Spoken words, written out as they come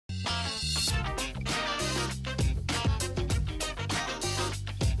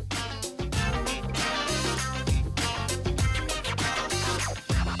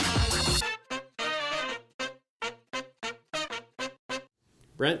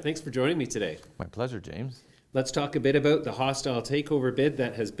Brent, thanks for joining me today. My pleasure, James. Let's talk a bit about the hostile takeover bid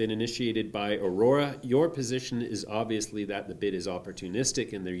that has been initiated by Aurora. Your position is obviously that the bid is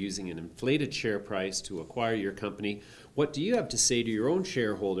opportunistic and they're using an inflated share price to acquire your company. What do you have to say to your own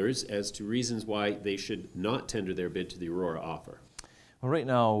shareholders as to reasons why they should not tender their bid to the Aurora offer? Well, right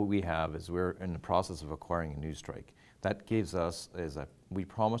now we're in the process of acquiring a Newstrike. That gives us, we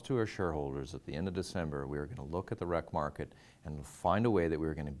promised to our shareholders at the end of December, we were going to look at the rec market and find a way that we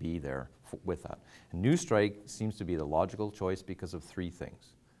were going to be there with that. And Newstrike seems to be the logical choice because of three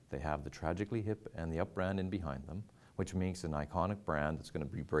things. They have the Tragically Hip and the Up brand in behind them, which makes an iconic brand that's going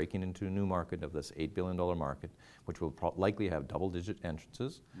to be breaking into a new market of this $8 billion market, which will likely have double-digit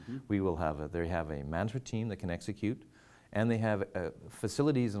entrances. They have a management team that can execute, and they have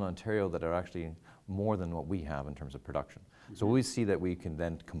facilities in Ontario that are actually more than what we have in terms of production. So we see that we can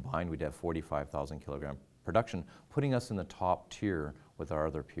then combine, we'd have 45,000 kilogram production, putting us in the top tier with our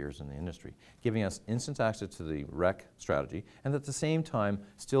other peers in the industry, giving us instant access to the rec strategy, and at the same time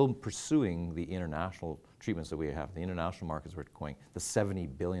still pursuing the international treatments that we have, the international markets we're going, the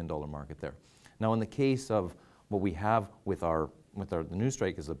 $70 billion market there. Now in the case of what we have with the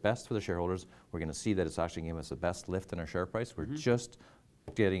Newstrike is the best for the shareholders. We're going to see that it's actually giving us the best lift in our share price. We're just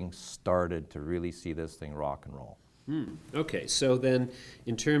getting started to really see this thing rock and roll. Okay, so then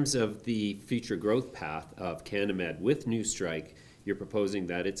in terms of the future growth path of CanniMed with Newstrike, you're proposing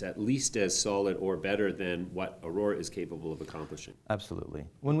that it's at least as solid or better than what Aurora is capable of accomplishing. Absolutely.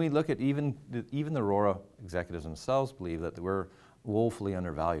 When we look at even the Aurora executives themselves believe that we're woefully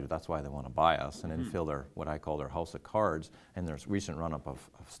undervalued. That's why they want to buy us and infill their, what I call their house of cards and their recent run-up of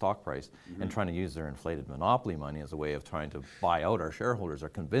stock price and trying to use their inflated monopoly money as a way of trying to buy out our shareholders or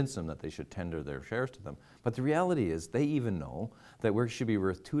convince them that they should tender their shares to them. But the reality is they even know that we should be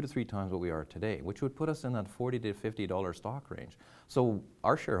worth 2 to 3 times what we are today, which would put us in that $40 to $50 stock range. So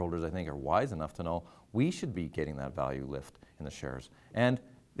our shareholders, I think, are wise enough to know we should be getting that value lift in the shares. And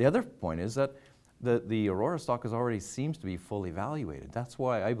the other point is that the Aurora stock already seems to be fully valuated. That's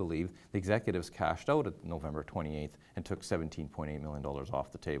why I believe the executives cashed out at November 28th and took $17.8 million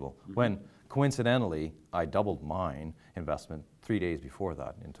off the table, when coincidentally I doubled mine investment 3 days before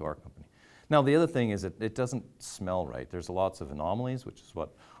that into our company. Now the other thing is that it doesn't smell right. There's lots of anomalies, which is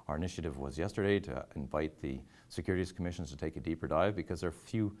what our initiative was yesterday, to invite the securities commissions to take a deeper dive, because there are a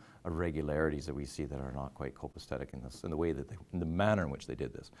few irregularities that we see that are not quite copacetic in the way that in the manner in which they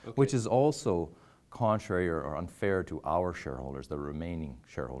did this, which is also contrary or unfair to our shareholders, the remaining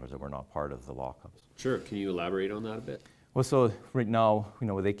shareholders that were not part of the lockups. Sure, can you elaborate on that a bit? Well, so right now,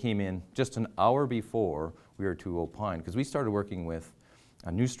 they came in just an hour before we were to opine, because we started working with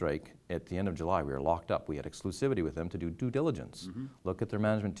a Newstrike at the end of July. We were locked up. We had exclusivity with them to do due diligence. Look at their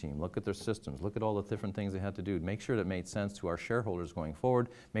management team, look at their systems, look at all the different things they had to do, make sure that it made sense to our shareholders going forward,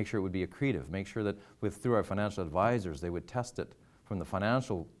 make sure it would be accretive, make sure that through our financial advisors, they would test it from the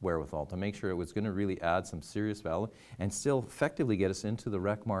financial wherewithal to make sure it was going to really add some serious value and still effectively get us into the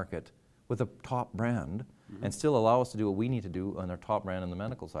rec market with a top brand and still allow us to do what we need to do on our top brand on the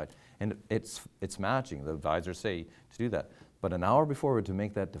medical side. And it's matching. The advisors say to do that. But an hour before we're to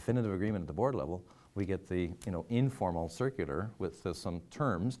make that definitive agreement at the board level, we get the informal circular with some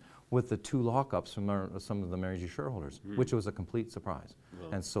terms with the 2 lockups from some of the major shareholders, which was a complete surprise. Wow.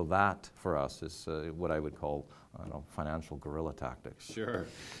 And so that, for us, is what I would call financial guerrilla tactics.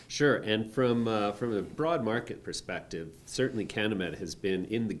 Sure. And from a broad market perspective, certainly CanniMed has been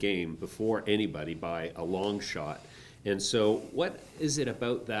in the game before anybody by a long shot. And so what is it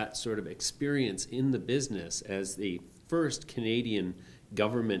about that sort of experience in the business as the first Canadian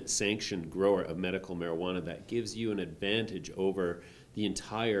government-sanctioned grower of medical marijuana that gives you an advantage over the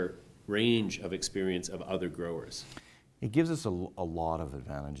entire range of experience of other growers? It gives us a lot of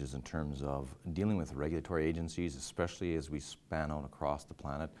advantages in terms of dealing with regulatory agencies, especially as we span out across the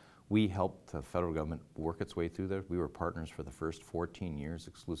planet. We helped the federal government work its way through there. We were partners for the first 14 years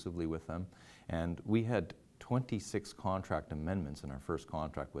exclusively with them, and we had 26 contract amendments in our first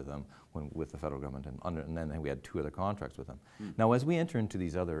contract with them, with the federal government, and then we had 2 other contracts with them. Now, as we enter into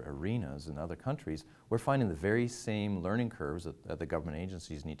these other arenas in other countries, we're finding the very same learning curves that the government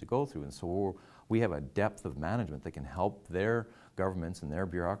agencies need to go through, and so we have a depth of management that can help their governments and their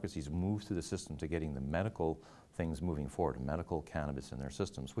bureaucracies move through the system to getting the medical things moving forward, medical cannabis in their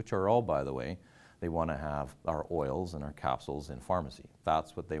systems, which are all, by the way, they want to have our oils and our capsules in pharmacy.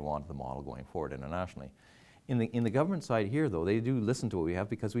 That's what they want the model going forward internationally. In the government side here, though, they do listen to what we have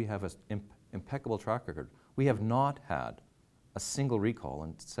because we have an impeccable track record. We have not had a single recall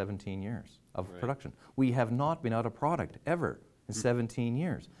in 17 years of production. We have not been out of product ever in 17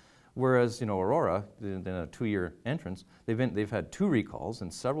 years. Whereas, you know, Aurora, in a 2-year entrance, they've had 2 recalls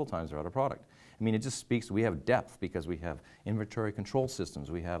and several times they're out of product. I mean, it just speaks, we have depth because we have inventory control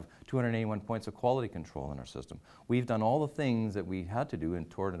systems. We have 281 points of quality control in our system. We've done all the things that we had to do in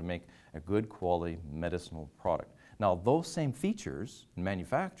order to make a good quality medicinal product. Now, those same features in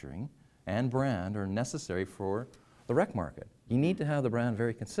manufacturing and brand are necessary for the rec market. You need to have the brand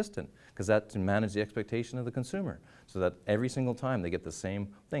very consistent because that's to manage the expectation of the consumer so that every single time they get the same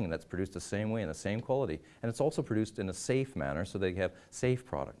thing that's produced the same way and the same quality. And it's also produced in a safe manner so they have safe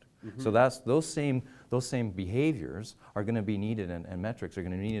product. So that's those same behaviors are going to be needed and metrics are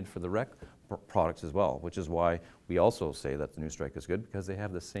going to be needed for the rec products as well, which is why we also say that the Newstrike is good because they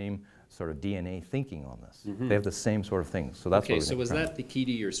have the same sort of DNA thinking on this. They have the same sort of things. So that's okay. So was that the key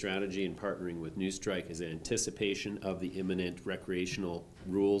to your strategy in partnering with Newstrike? Is anticipation of the imminent recreational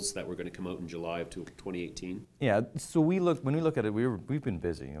rules that were going to come out in July of 2018? Yeah. So when we look at it, we've been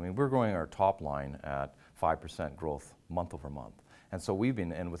busy. I mean, we're growing our top line at 5% growth month over month. And so we've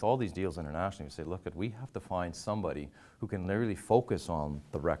been, and with all these deals internationally, we say, look, we have to find somebody who can really focus on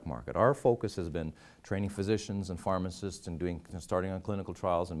the rec market. Our focus has been training physicians and pharmacists and starting on clinical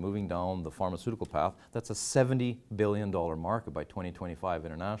trials and moving down the pharmaceutical path. That's a $70 billion market by 2025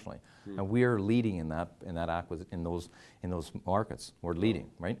 internationally. And we are leading in those markets. We're leading,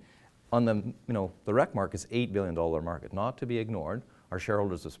 right? On the rec market is $8 billion market, not to be ignored. Our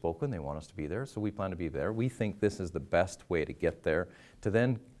shareholders have spoken, they want us to be there, so we plan to be there. We think this is the best way to get there, to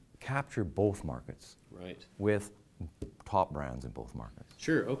then capture both markets with top brands in both markets.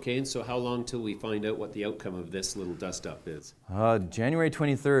 Sure, okay, and so how long till we find out what the outcome of this little dust-up is? January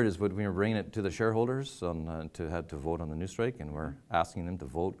 23rd is when we're bringing it to the shareholders to vote on the Newstrike, and we're asking them to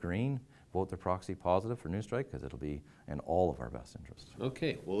vote green, vote their proxy positive for Newstrike, because it'll be in all of our best interest.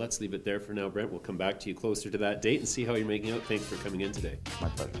 Okay, well, let's leave it there for now, Brent. We'll come back to you closer to that date and see how you're making out. Thanks for coming in today. My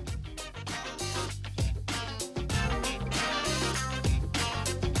pleasure.